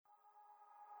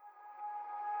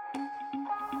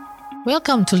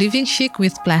Welcome to Living Chic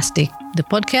with Plastic, the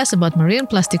podcast about marine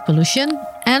plastic pollution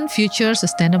and future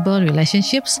sustainable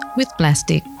relationships with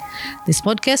plastic. This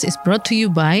podcast is brought to you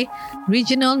by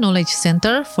Regional Knowledge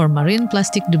Center for Marine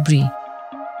Plastic Debris.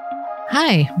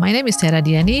 Hi, my name is Tera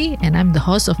Diani and I'm the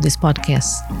host of this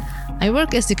podcast. I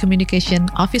work as the communication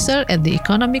officer at the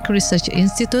Economic Research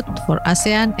Institute for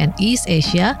ASEAN and East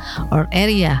Asia, or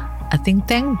AREA, a think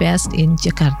tank based in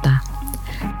Jakarta.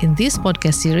 In this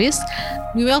podcast series,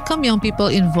 we welcome young people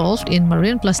involved in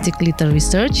marine plastic litter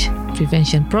research,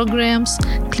 prevention programs,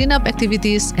 cleanup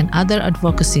activities, and other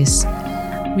advocacies.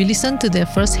 We listen to their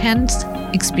first-hand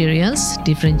experience,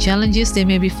 different challenges they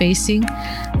may be facing,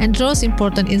 and draws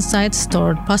important insights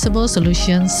toward possible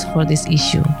solutions for this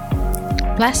issue.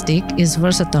 Plastic is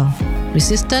versatile,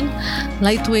 resistant,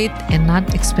 lightweight, and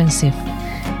not expensive.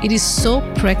 It is so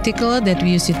practical that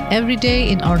we use it every day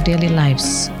in our daily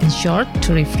lives. In short,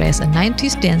 to rephrase a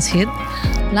 90s dance hit,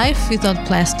 life without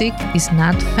plastic is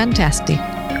not fantastic.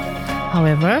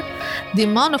 However, the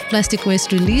amount of plastic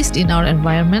waste released in our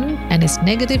environment and its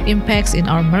negative impacts in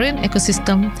our marine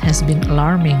ecosystem has been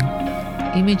alarming.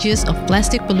 Images of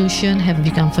plastic pollution have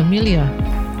become familiar.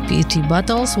 PET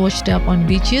bottles washed up on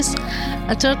beaches,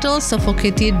 a turtle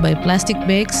suffocated by plastic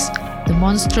bags, the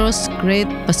monstrous Great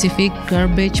Pacific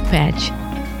Garbage Patch.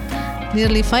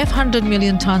 Nearly 500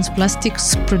 million tons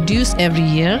plastics produced every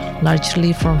year,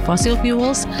 largely from fossil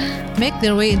fuels, make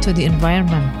their way into the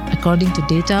environment, according to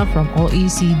data from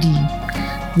OECD.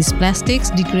 These plastics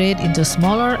degrade into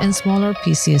smaller and smaller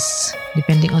pieces.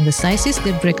 Depending on the sizes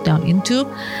they break down into,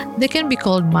 they can be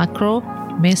called macro,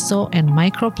 meso, and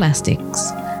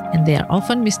microplastics, and they are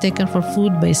often mistaken for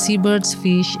food by seabirds,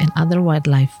 fish, and other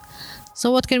wildlife. So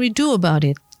what can we do about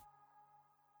it?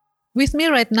 With me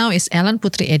right now is Ellen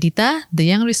Putri Edita, the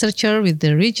young researcher with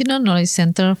the Regional Knowledge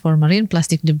Center for Marine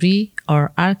Plastic Debris,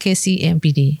 or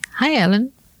RKCMPD. Hi,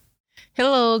 Ellen.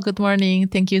 Hello, good morning.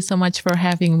 Thank you so much for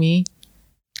having me.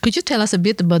 Could you tell us a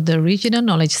bit about the Regional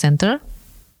Knowledge Center?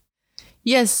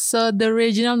 Yes, so the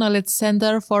Regional Knowledge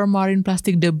Center for Marine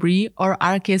Plastic Debris, or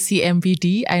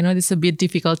RKCMPD, I know it's a bit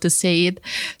difficult to say it.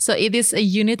 So it is a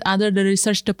unit under the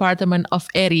Research Department of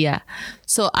AREA.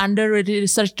 So under the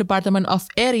Research Department of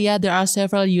AREA, there are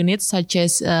several units such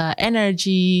as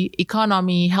energy,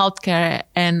 economy, healthcare,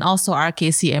 and also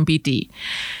RKCMPD.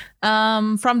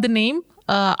 From the name,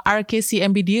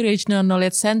 RKCMPD, Regional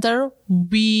Knowledge Center,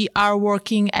 we are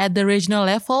working at the regional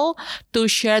level to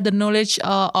share the knowledge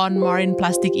on marine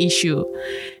plastic issue.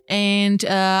 And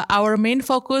our main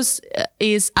focus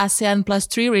is ASEAN plus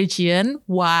 3 region.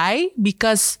 Why?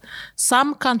 Because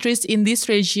some countries in this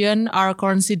region are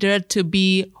considered to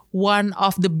be one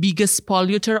of the biggest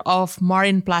polluter of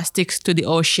marine plastics to the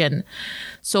ocean.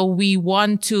 So we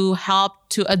want to help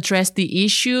to address the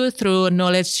issue through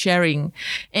knowledge sharing.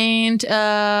 And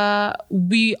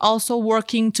we also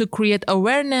working to create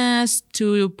awareness,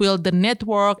 to build the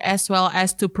network, as well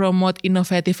as to promote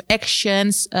innovative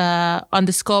actions on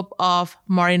the scope of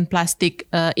marine plastic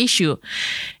issue.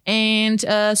 And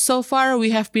so far,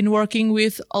 we have been working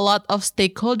with a lot of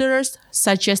stakeholders,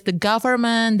 such as the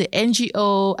government, the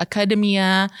NGO,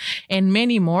 academia, and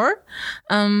many more.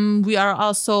 We are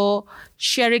also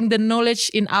sharing the knowledge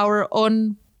in our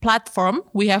own platform.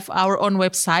 We have our own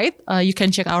website. You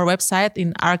can check our website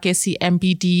in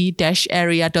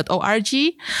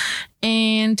rkcmpd-area.org.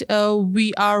 And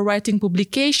we are writing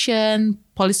publication,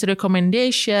 policy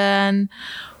recommendation.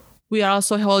 We are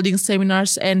also holding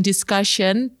seminars and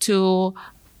discussion to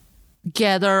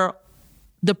gather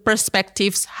the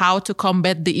perspectives, how to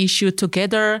combat the issue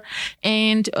together.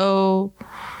 And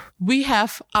we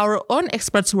have our own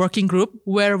experts working group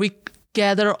where we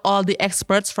gather all the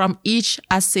experts from each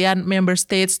ASEAN member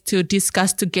states to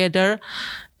discuss together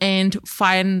and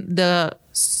find the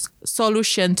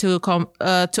solution to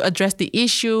address the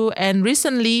issue. And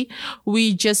recently,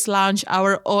 we just launched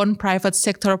our own private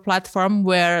sector platform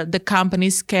where the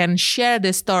companies can share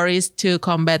their stories to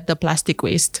combat the plastic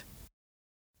waste.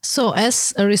 So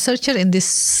as a researcher in this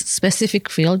specific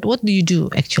field, what do you do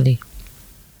actually?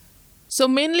 So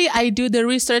mainly I do the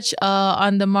research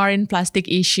on the marine plastic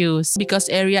issues because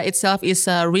AREA itself is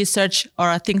a research or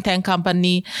a think tank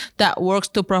company that works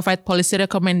to provide policy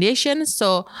recommendations.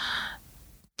 So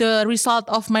the result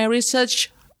of my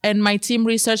research and my team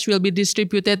research will be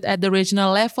distributed at the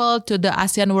regional level to the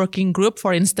ASEAN working group,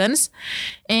 for instance.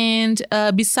 And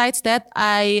besides that,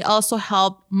 I also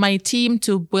help my team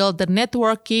to build the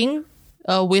networking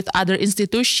with other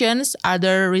institutions,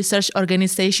 other research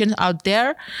organizations out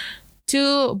there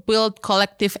to build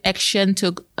collective action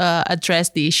to address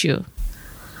the issue.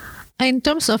 In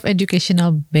terms of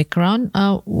educational background,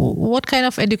 what kind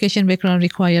of education background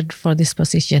required for this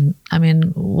position? I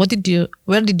mean, where did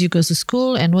you go to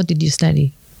school and what did you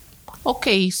study?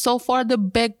 Okay, so for the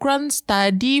background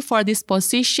study for this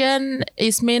position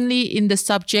is mainly in the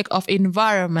subject of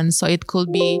environment. So it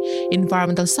could be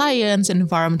environmental science,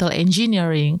 environmental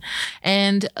engineering.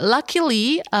 And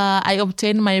luckily, I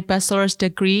obtained my bachelor's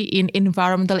degree in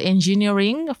environmental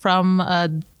engineering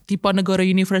from Diponegoro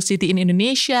University in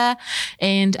Indonesia,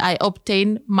 and I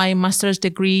obtained my master's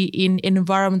degree in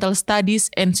environmental studies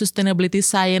and sustainability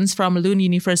science from Lund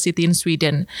University in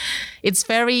Sweden. It's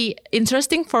very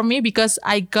interesting for me because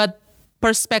I got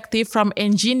perspective from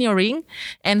engineering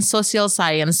and social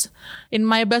science. In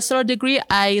my bachelor degree,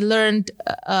 I learned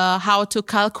how to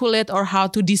calculate or how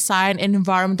to design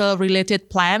environmental related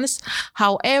plans.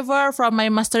 However, from my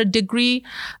master degree,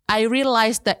 I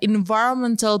realized that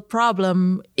environmental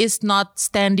problem is not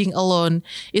standing alone.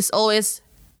 It's always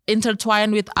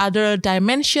intertwined with other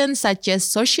dimensions such as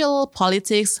social,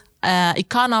 politics,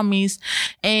 economies,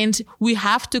 and we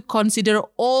have to consider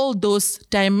all those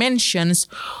dimensions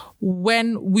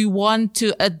when we want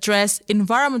to address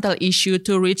environmental issue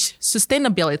to reach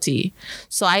sustainability.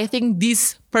 So I think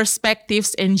these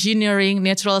perspectives, engineering,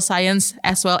 natural science,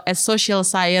 as well as social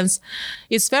science,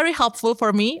 is very helpful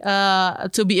for me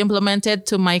to be implemented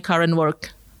to my current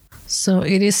work. So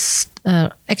it is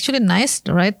actually nice,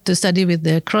 right, to study with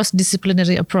the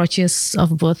cross-disciplinary approaches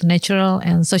of both natural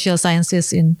and social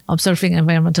sciences in observing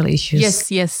environmental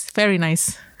issues. Yes, very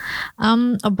nice.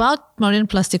 About marine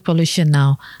plastic pollution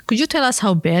now, could you tell us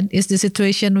how bad is the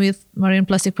situation with marine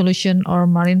plastic pollution or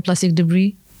marine plastic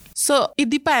debris? So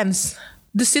it depends.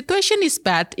 The situation is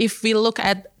bad if we look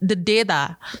at the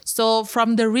data. So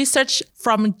from the research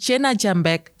from Jena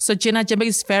Jambek, so Jena Jambek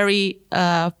is very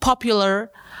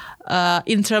popular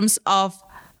in terms of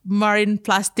marine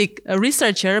plastic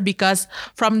researcher, because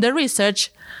from the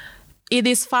research, it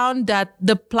is found that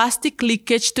the plastic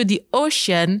leakage to the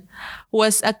ocean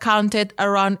was accounted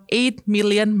around 8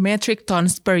 million metric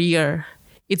tons per year.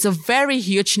 It's a very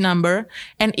huge number.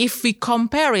 And if we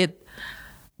compare it,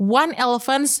 one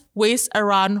elephant weighs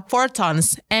around 4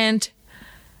 tons. And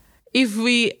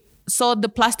so the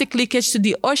plastic leakage to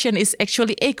the ocean is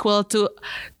actually equal to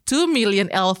 2 million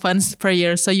elephants per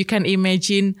year. So you can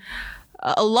imagine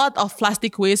a lot of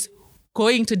plastic waste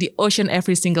going to the ocean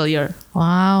every single year.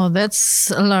 Wow,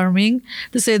 that's alarming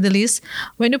to say the least.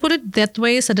 When you put it that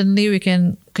way, suddenly we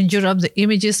can conjure up the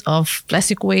images of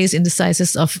plastic waste in the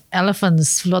sizes of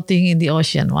elephants floating in the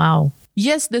ocean. Wow.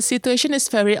 Yes, the situation is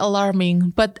very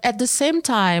alarming, but at the same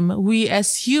time, we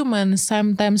as humans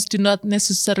sometimes do not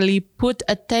necessarily put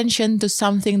attention to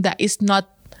something that is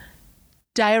not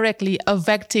directly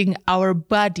affecting our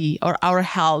body or our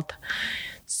health.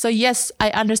 So yes, I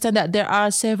understand that there are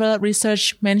several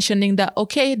research mentioning that,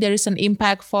 okay, there is an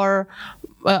impact on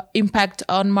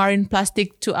marine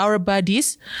plastic to our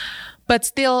bodies, but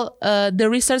still the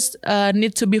research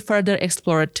needs to be further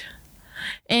explored.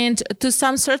 And to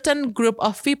some certain group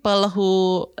of people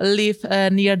who live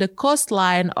near the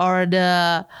coastline or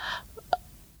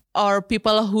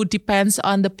people who depends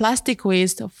on the plastic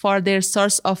waste for their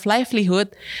source of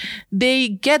livelihood, they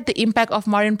get the impact of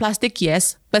marine plastic,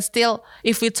 yes. But still,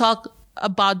 if we talk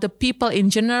about the people in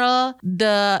general,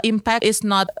 the impact is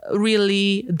not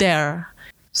really there.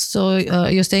 So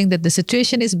you're saying that the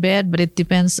situation is bad, but it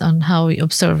depends on how we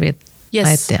observe it. Yes,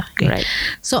 right there. Okay. Right.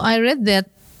 So I read that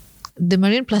the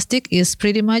marine plastic is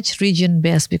pretty much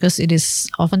region-based because it is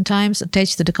oftentimes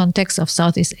attached to the context of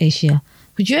Southeast Asia.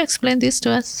 Could you explain this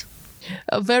to us?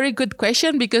 A very good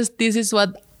question, because this is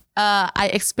what I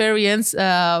experience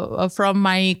from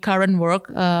my current work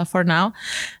for now.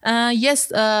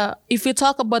 Yes, if we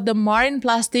talk about the marine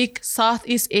plastic,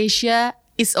 Southeast Asia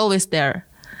is always there.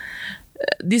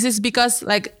 This is because,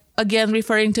 again,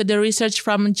 referring to the research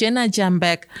from Jena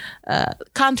Jambek,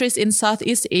 countries in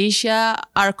Southeast Asia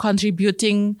are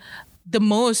contributing the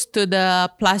most to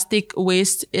the plastic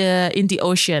waste in the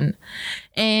ocean.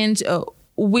 And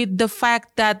with the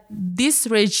fact that this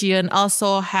region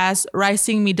also has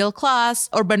rising middle class,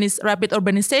 rapid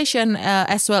urbanization,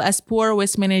 as well as poor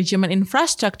waste management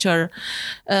infrastructure,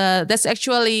 that's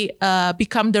actually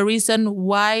become the reason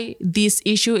why this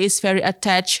issue is very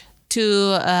attached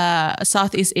to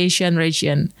Southeast Asian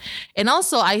region. And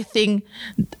also, I think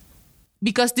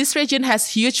because this region has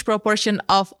huge proportion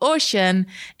of ocean,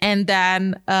 and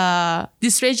then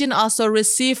this region also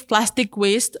receive plastic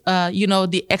waste,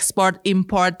 the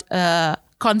export-import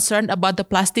concern about the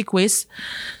plastic waste.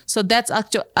 So that's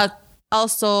actually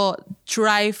also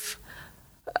drive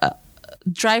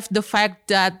drive the fact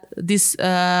that this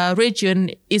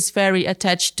region is very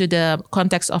attached to the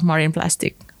context of marine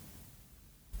plastic.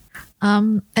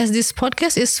 As this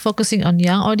podcast is focusing on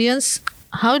young audience,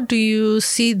 how do you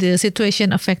see the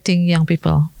situation affecting young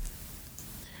people?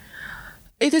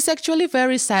 It is actually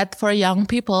very sad for young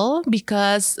people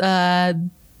because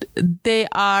they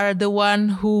are the one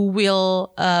who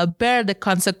will bear the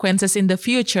consequences in the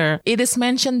future. It is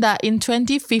mentioned that in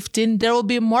 2015, there will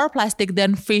be more plastic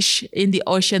than fish in the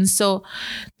ocean. So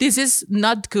this is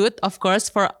not good, of course,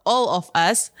 for all of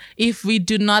us if we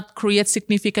do not create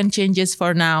significant changes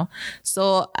for now.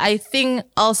 So I think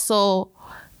also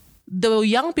the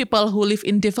young people who live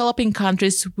in developing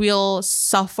countries will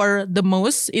suffer the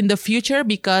most in the future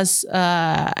because,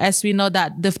 as we know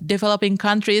that the developing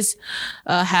countries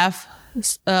have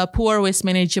poor waste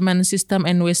management system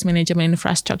and waste management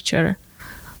infrastructure.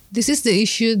 This is the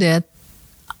issue that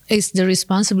is the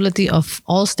responsibility of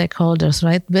all stakeholders,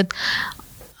 right? But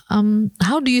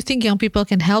how do you think young people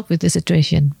can help with the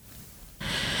situation?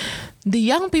 The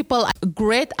young people are a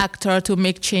great actor to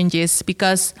make changes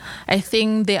because I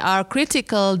think they are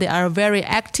critical, they are very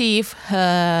active,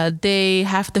 they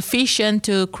have the vision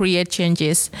to create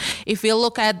changes. If we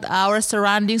look at our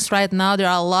surroundings right now, there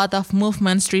are a lot of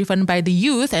movements driven by the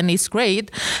youth and it's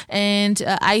great. And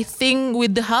I think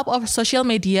with the help of social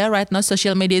media, right now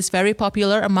social media is very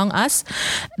popular among us,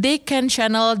 they can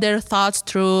channel their thoughts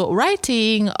through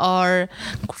writing or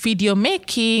video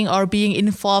making or being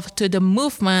involved to the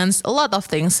movements, a lot of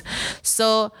things.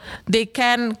 So they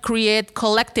can create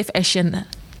collective action.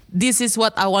 This is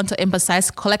what I want to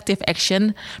emphasize, collective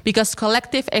action, because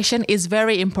collective action is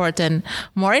very important.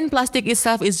 Marine plastic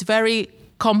itself is very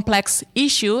complex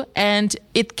issue and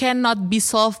it cannot be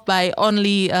solved by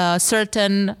only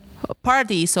certain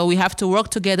party. So we have to work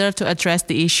together to address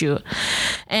the issue.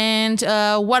 And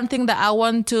one thing that I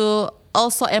want to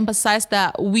also emphasize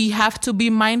that we have to be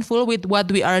mindful with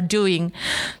what we are doing.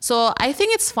 So I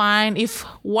think it's fine if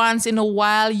once in a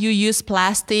while you use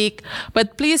plastic,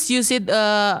 but please use it.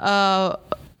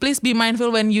 Please be mindful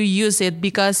when you use it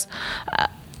because,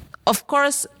 of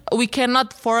course, we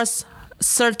cannot force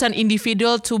certain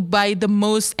individual to buy the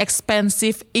most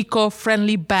expensive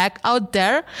eco-friendly bag out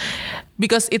there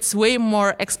because it's way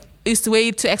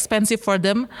too expensive for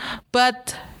them.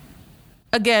 But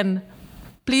again,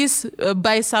 please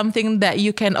buy something that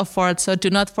you can afford. So do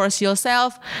not force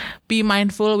yourself. Be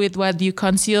mindful with what you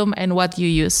consume and what you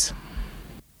use.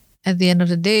 At the end of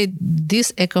the day,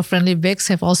 these eco-friendly bags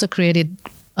have also created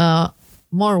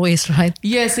more waste, right?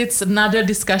 Yes, it's another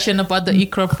discussion about the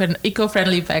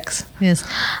eco-friendly bags. Yes.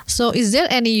 So is there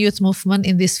any youth movement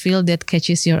in this field that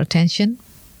catches your attention?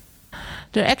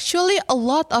 There are actually a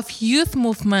lot of youth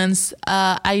movements.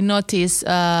 I noticed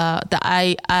that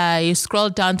I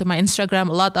scrolled down to my Instagram,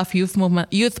 a lot of youth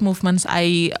movements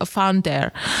I found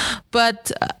there.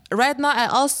 But right now, I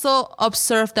also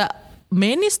observed that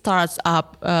many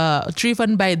startups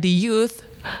driven by the youth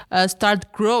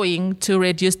start growing to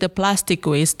reduce the plastic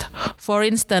waste. For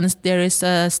instance, there is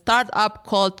a startup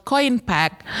called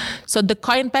CoinPack. So the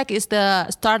CoinPack is the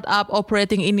startup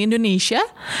operating in Indonesia,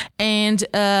 and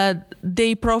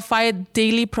they provide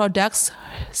daily products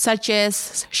such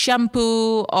as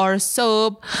shampoo or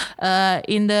soap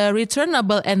in the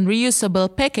returnable and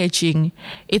reusable packaging.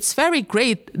 It's very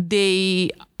great.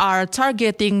 They are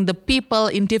targeting the people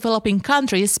in developing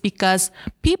countries because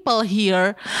people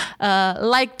here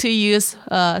like to use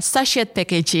sachet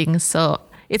packaging. So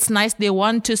it's nice. They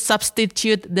want to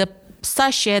substitute the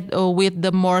sachet with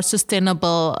the more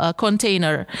sustainable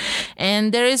container.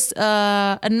 And there is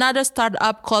another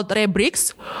startup called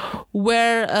Rebrix,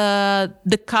 where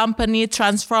the company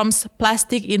transforms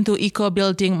plastic into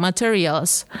eco-building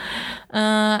materials.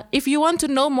 If you want to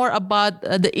know more about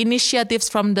the initiatives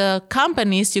from the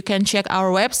companies, you can check our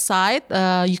website.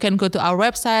 You can go to our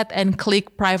website and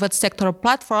click private sector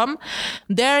platform.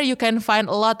 There you can find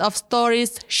a lot of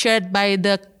stories shared by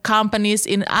the companies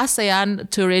in ASEAN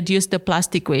to reduce the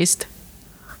plastic waste.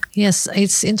 Yes,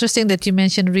 it's interesting that you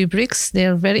mentioned Rebrix.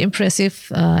 They're very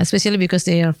impressive, especially because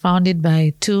they are founded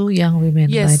by two young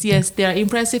women. Yes, right? Yes, they are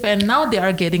impressive and now they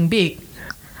are getting big.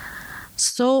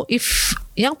 So if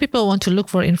young people want to look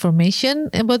for information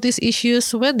about these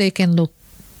issues, where they can look?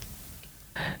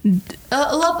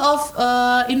 A lot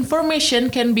of information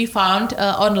can be found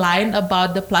online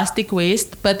about the plastic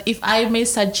waste, but if I may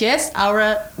suggest,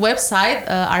 our website,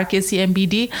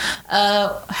 RKCMBD,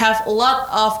 have a lot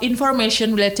of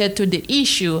information related to the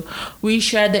issue. We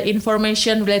share the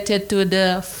information related to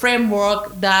the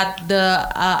framework that the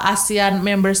ASEAN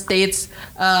member states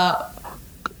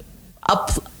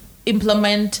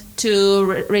implement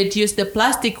to reduce the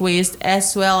plastic waste,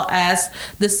 as well as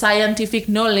the scientific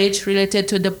knowledge related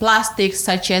to the plastic,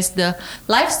 such as the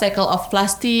life cycle of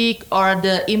plastic or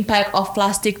the impact of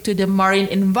plastic to the marine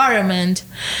environment.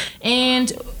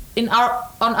 And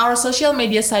on our social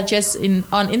media, such as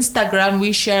on Instagram,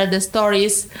 we share the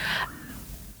stories,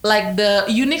 like the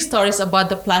unique stories about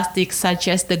the plastic, such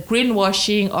as the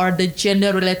greenwashing or the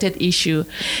gender-related issue.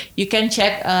 You can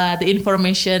check the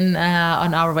information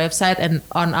on our website and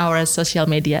on our social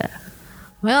media.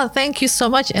 Well, thank you so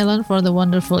much, Ellen, for the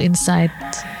wonderful insight.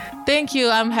 Thank you.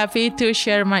 I'm happy to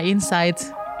share my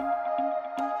insights.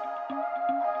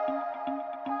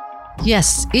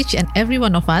 Yes, each and every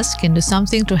one of us can do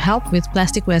something to help with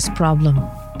plastic waste problem.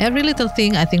 Every little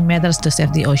thing I think matters to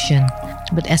save the ocean.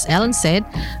 But as Ellen said,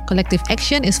 collective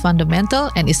action is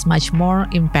fundamental and is much more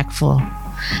impactful.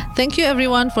 Thank you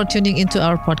everyone for tuning into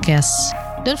our podcast.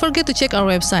 Don't forget to check our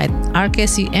website,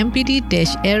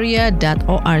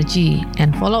 rkcmpd-area.org,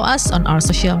 and follow us on our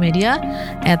social media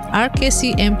at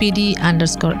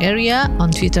rkcmpd_area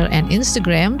on Twitter and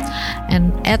Instagram,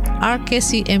 and at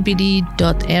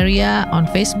rkcmpd.area on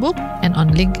Facebook, and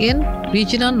on LinkedIn,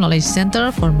 Regional Knowledge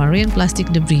Center for Marine Plastic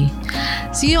Debris.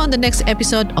 See you on the next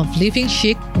episode of Living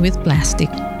Chic with Plastic.